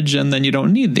marriage and then you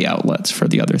don't need the outlets for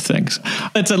the other things.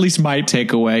 That's at least my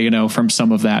takeaway, from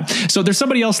some of that. So there's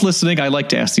somebody else listening. I like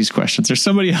to ask these questions. There's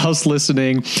somebody else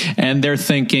listening and they're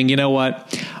thinking, you know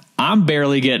what? I'm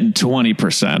barely getting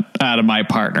 20% out of my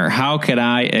partner. How could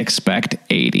I expect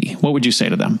 80? What would you say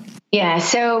to them? Yeah.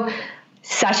 So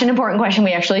such an important question.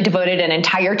 We actually devoted an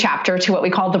entire chapter to what we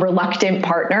call the reluctant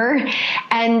partner.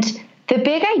 And the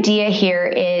big idea here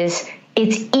is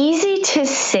it's easy to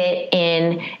sit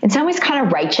in some ways, kind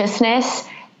of righteousness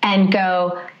and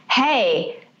go,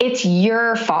 hey, it's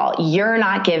your fault. You're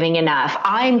not giving enough.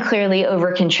 I'm clearly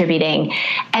over contributing.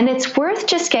 And it's worth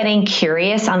just getting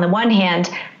curious on the one hand,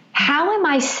 how am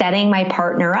I setting my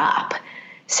partner up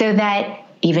so that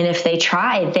even if they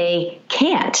try, they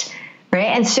can't,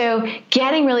 right? And so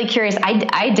getting really curious,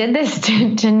 I did this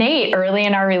to Nate early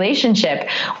in our relationship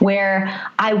where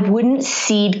I wouldn't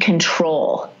cede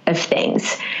control of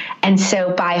things. And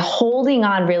so by holding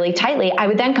on really tightly, I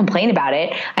would then complain about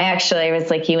it. I was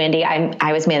like you, Andy,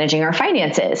 I was managing our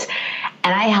finances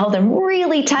and I held him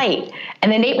really tight.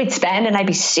 And then Nate would spend and I'd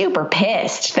be super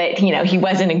pissed that, he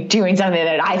wasn't doing something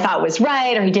that I thought was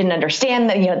right, or he didn't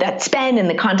understand that, that spend in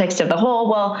the context of the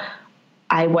whole. Well,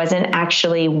 I wasn't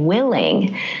actually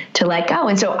willing to let go.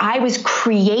 And so I was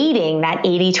creating that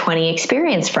 80-20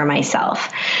 experience for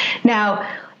myself.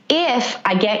 Now, if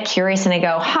I get curious and I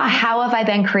go, how have I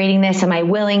been creating this? Am I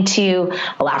willing to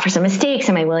allow for some mistakes?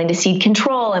 Am I willing to cede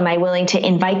control? Am I willing to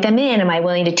invite them in? Am I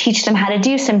willing to teach them how to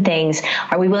do some things?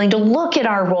 Are we willing to look at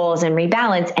our roles and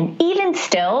rebalance? And even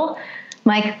still, I'm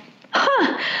like,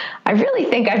 I really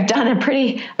think I've done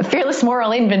a fearless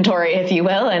moral inventory, if you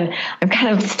will. And I'm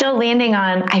kind of still landing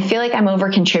on, I feel like I'm over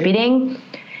contributing.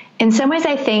 In some ways,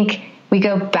 I think we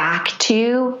go back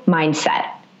to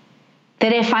mindset.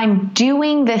 That if I'm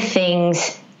doing the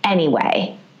things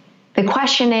anyway, the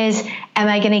question is, am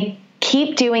I going to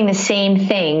keep doing the same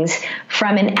things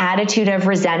from an attitude of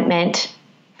resentment,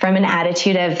 from an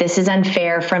attitude of this is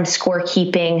unfair, from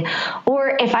scorekeeping?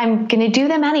 Or if I'm going to do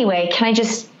them anyway, can I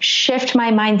just shift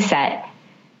my mindset?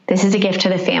 This is a gift to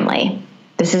the family.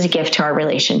 This is a gift to our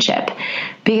relationship.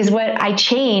 Because what I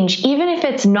change, even if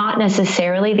it's not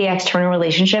necessarily the external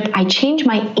relationship, I change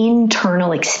my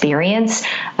internal experience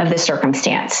of the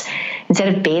circumstance.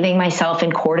 Instead of bathing myself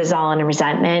in cortisol and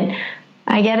resentment,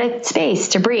 I get a space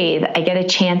to breathe. I get a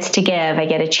chance to give. I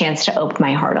get a chance to open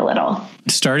my heart a little.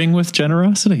 Starting with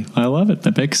generosity. I love it.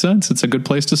 That makes sense. It's a good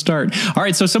place to start. All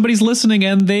right. So somebody's listening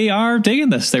and they are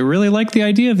digging this. They really like the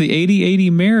idea of the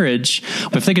 80-80 marriage.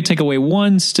 If they could take away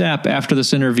one step after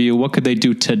this interview, what could they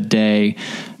do today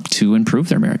to improve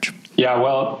their marriage? Yeah,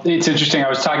 well, it's interesting. I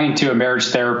was talking to a marriage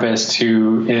therapist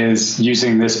who is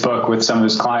using this book with some of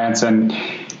his clients, and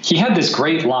he had this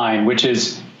great line, which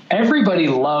is, everybody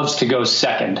loves to go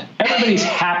second. Everybody's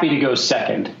happy to go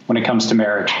second when it comes to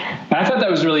marriage. And I thought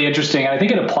that was really interesting. And I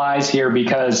think it applies here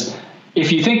because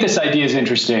if you think this idea is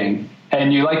interesting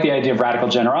and you like the idea of radical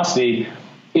generosity,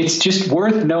 it's just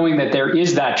worth knowing that there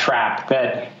is that trap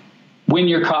that when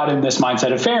you're caught in this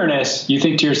mindset of fairness, you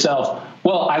think to yourself,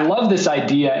 well, I love this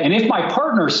idea. And if my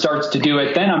partner starts to do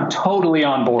it, then I'm totally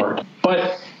on board.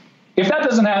 But if that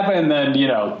doesn't happen, then,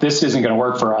 this isn't going to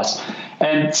work for us.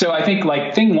 And so I think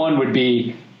thing one would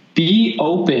be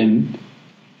open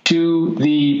to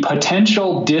the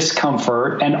potential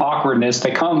discomfort and awkwardness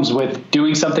that comes with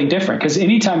doing something different. Because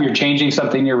anytime you're changing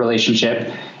something in your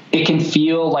relationship, it can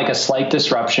feel like a slight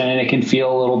disruption and it can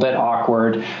feel a little bit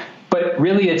awkward. But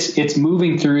really, it's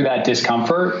moving through that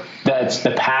discomfort that's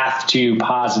the path to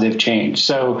positive change.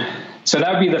 So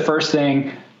that would be the first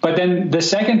thing. But then the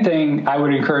second thing I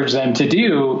would encourage them to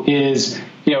do is,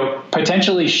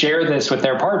 potentially share this with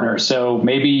their partner. So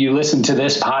maybe you listen to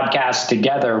this podcast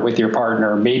together with your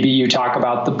partner. Maybe you talk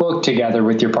about the book together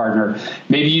with your partner.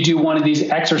 Maybe you do one of these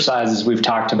exercises we've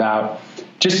talked about.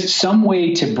 Just some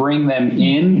way to bring them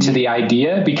into the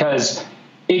idea, because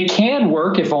it can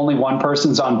work if only one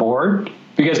person's on board,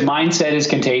 because mindset is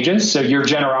contagious. So your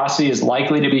generosity is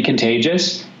likely to be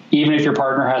contagious, even if your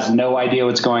partner has no idea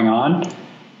what's going on.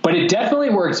 But it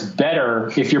definitely works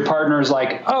better if your partner is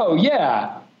like, oh,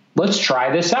 yeah, let's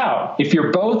try this out. If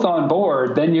you're both on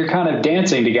board, then you're kind of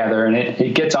dancing together and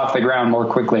it gets off the ground more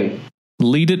quickly.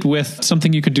 Lead it with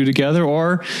something you could do together,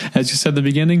 or, as you said in the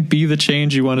beginning, be the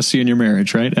change you want to see in your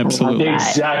marriage, right? Absolutely.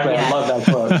 Exactly. I love that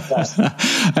quote. Yes.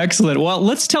 Excellent. Well,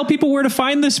 let's tell people where to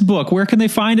find this book. Where can they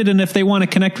find it? And if they want to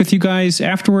connect with you guys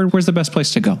afterward, where's the best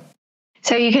place to go?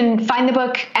 So you can find the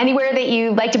book anywhere that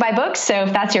you like to buy books. So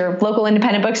if that's your local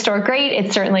independent bookstore, great.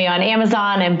 It's certainly on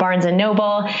Amazon and Barnes &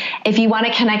 Noble. If you want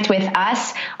to connect with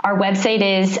us, our website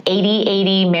is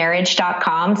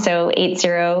 8080marriage.com. So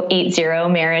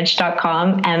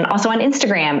 8080marriage.com, and also on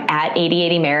Instagram at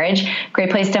 8080marriage. Great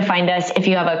place to find us. If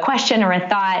you have a question or a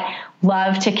thought,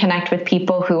 love to connect with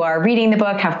people who are reading the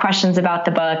book, have questions about the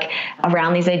book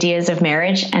around these ideas of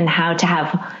marriage and how to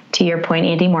have, to your point,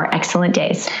 Andy, more excellent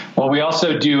days. Well, we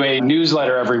also do a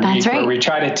newsletter every week where we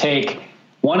try to take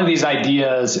one of these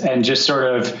ideas and just sort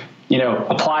of,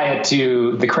 apply it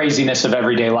to the craziness of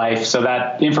everyday life. So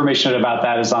that information about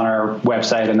that is on our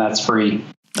website, and that's free.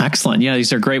 Excellent. Yeah,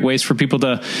 these are great ways for people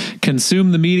to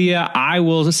consume the media. I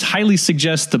will highly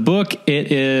suggest the book.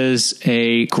 It is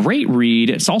a great read.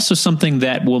 It's also something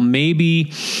that will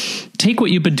maybe take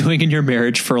what you've been doing in your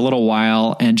marriage for a little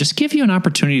while and just give you an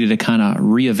opportunity to kind of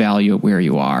reevaluate where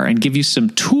you are and give you some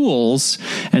tools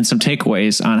and some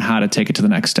takeaways on how to take it to the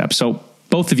next step. So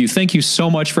both of you, thank you so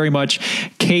much, very much.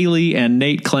 Kaylee and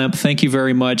Nate Klemp, thank you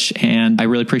very much. And I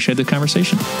really appreciate the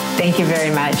conversation. Thank you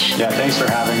very much. Yeah, thanks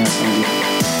for having us, Andy.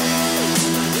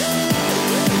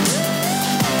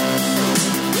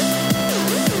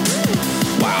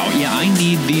 I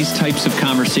need these types of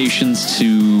conversations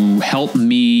to help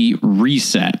me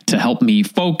reset, to help me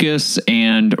focus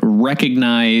and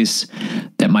recognize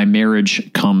that my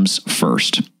marriage comes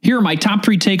first. Here are my top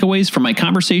 3 takeaways from my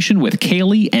conversation with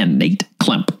Kaylee and Nate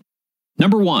Klemp.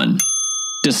 Number 1,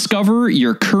 discover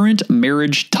your current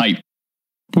marriage type.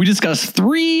 We discussed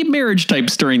 3 marriage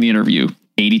types during the interview: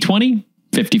 80-20,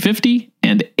 50-50,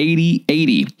 and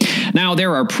 80-80. Now,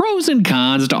 there are pros and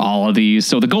cons to all of these,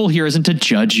 so the goal here isn't to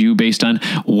judge you based on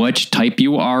which type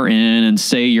you are in and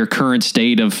say your current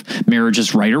state of marriage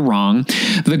is right or wrong.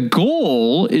 The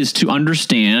goal is to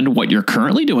understand what you're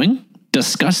currently doing,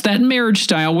 discuss that marriage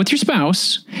style with your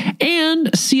spouse,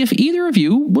 and see if either of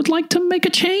you would like to make a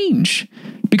change.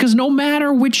 Because no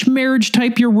matter which marriage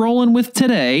type you're rolling with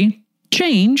today,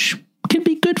 change can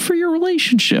be good for your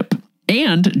relationship.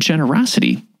 And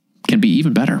generosity can be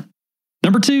even better.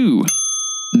 Number 2,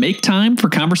 make time for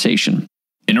conversation.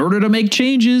 In order to make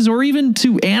changes or even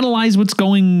to analyze what's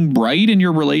going right in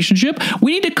your relationship,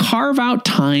 we need to carve out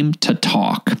time to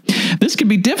talk. This can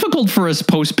be difficult for us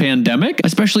post-pandemic,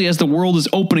 especially as the world is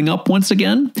opening up once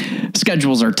again.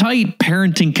 Schedules are tight,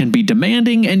 parenting can be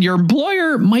demanding, and your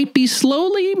employer might be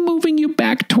slowly moving you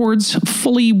back towards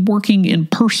fully working in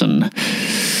person.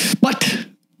 But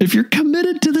if you're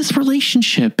committed to this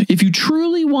relationship, if you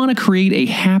truly want to create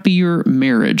a happier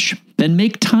marriage, then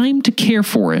make time to care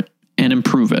for it and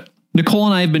improve it. Nicole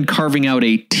and I have been carving out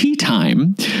a tea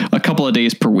time a couple of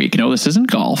days per week. No, this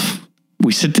isn't golf.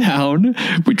 We sit down,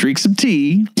 we drink some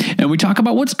tea, and we talk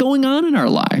about what's going on in our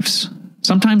lives.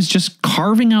 Sometimes just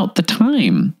carving out the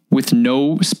time with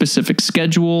no specific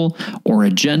schedule or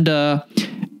agenda,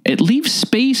 it leaves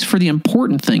space for the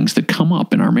important things that come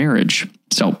up in our marriage.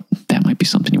 So that might be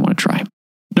something you want to try.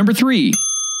 Number 3,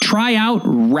 try out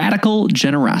radical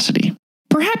generosity.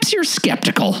 Perhaps you're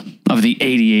skeptical of the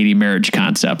 80-80 marriage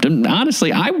concept. And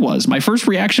honestly, I was. My first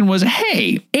reaction was,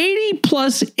 hey, 80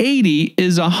 plus 80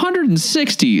 is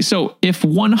 160. So if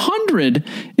 100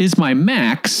 is my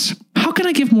max, how can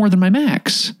I give more than my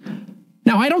max?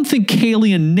 Now, I don't think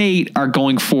Kaylee and Nate are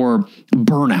going for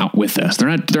burnout with this.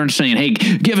 They're not saying, hey,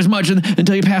 give as much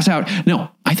until you pass out.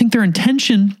 No, I think their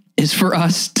intention is for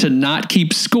us to not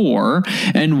keep score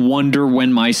and wonder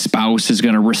when my spouse is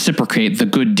going to reciprocate the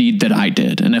good deed that I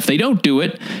did. And if they don't do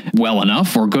it well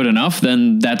enough or good enough,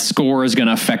 then that score is going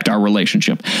to affect our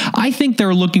relationship. I think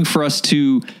they're looking for us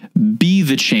to be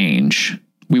the change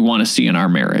we want to see in our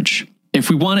marriage. If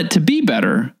we want it to be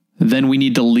better, then we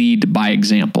need to lead by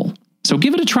example. So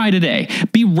give it a try today.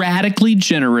 Be radically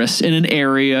generous in an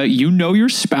area you know your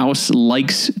spouse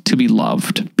likes to be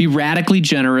loved. Be radically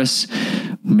generous,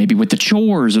 maybe with the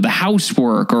chores or the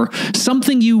housework or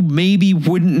something you maybe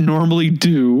wouldn't normally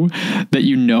do that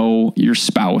you know your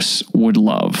spouse would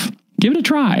love. Give it a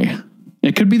try.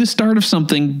 It could be the start of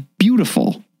something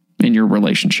beautiful in your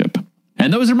relationship.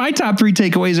 And those are my top 3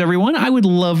 takeaways, everyone. I would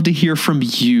love to hear from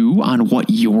you on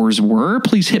what yours were.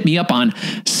 Please hit me up on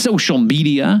social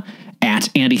media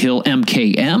at Andy Hill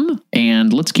MKM,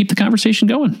 and let's keep the conversation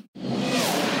going.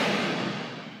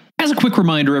 As a quick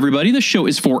reminder, everybody, this show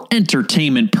is for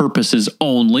entertainment purposes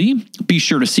only. Be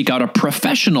sure to seek out a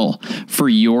professional for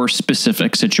your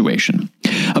specific situation.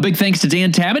 A big thanks to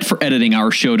Dan Tabbitt for editing our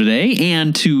show today,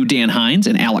 and to Dan Hines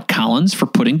and Alec Collins for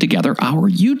putting together our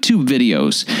YouTube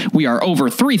videos. We are over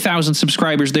 3,000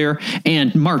 subscribers there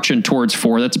and marching towards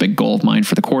 4. That's a big goal of mine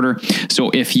for the quarter.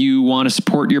 So if you want to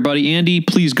support your buddy Andy,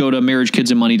 please go to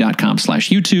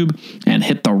marriagekidsandmoney.com/YouTube and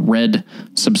hit the red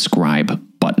subscribe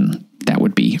button. That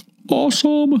would be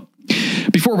awesome.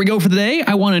 Before we go for the day,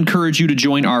 I want to encourage you to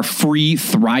join our free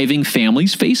Thriving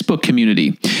Families Facebook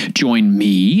community. Join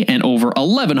me and over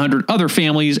 1,100 other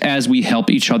families as we help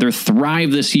each other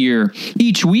thrive this year.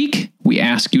 Each week, we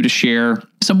ask you to share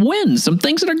some wins, some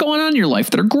things that are going on in your life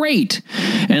that are great.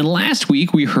 And last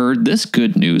week, we heard this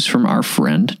good news from our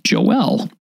friend Joelle.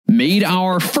 Made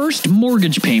our first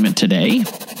mortgage payment today.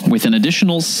 with an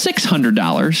additional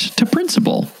 $600 to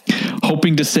principal,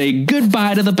 hoping to say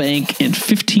goodbye to the bank in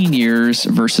 15 years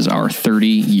versus our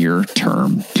 30-year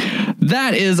term.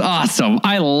 That is awesome.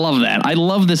 I love that. I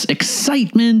love this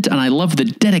excitement, and I love the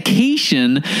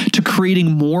dedication to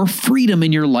creating more freedom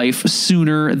in your life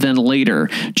sooner than later.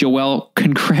 Joelle,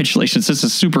 congratulations. This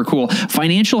is super cool.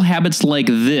 Financial habits like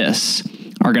this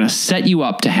are going to set you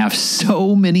up to have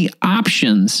so many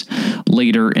options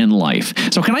later in life.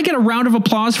 So can I get a round of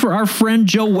applause for our friend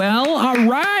Joelle? All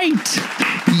right.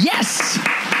 Yes.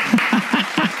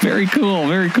 Very cool.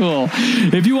 Very cool.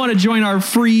 If you want to join our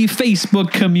free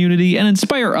Facebook community and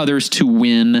inspire others to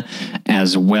win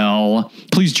as well,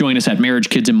 please join us at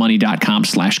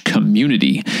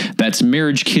marriagekidsandmoney.com/community. That's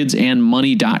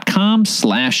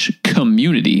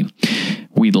marriagekidsandmoney.com/community.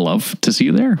 We'd love to see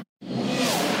you there.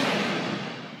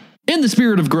 In the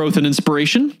spirit of growth and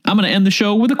inspiration, I'm going to end the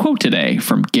show with a quote today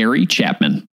from Gary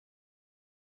Chapman.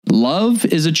 Love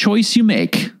is a choice you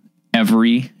make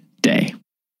every day.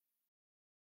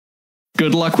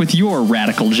 Good luck with your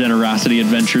radical generosity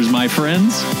adventures, my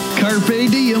friends. Carpe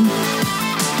diem.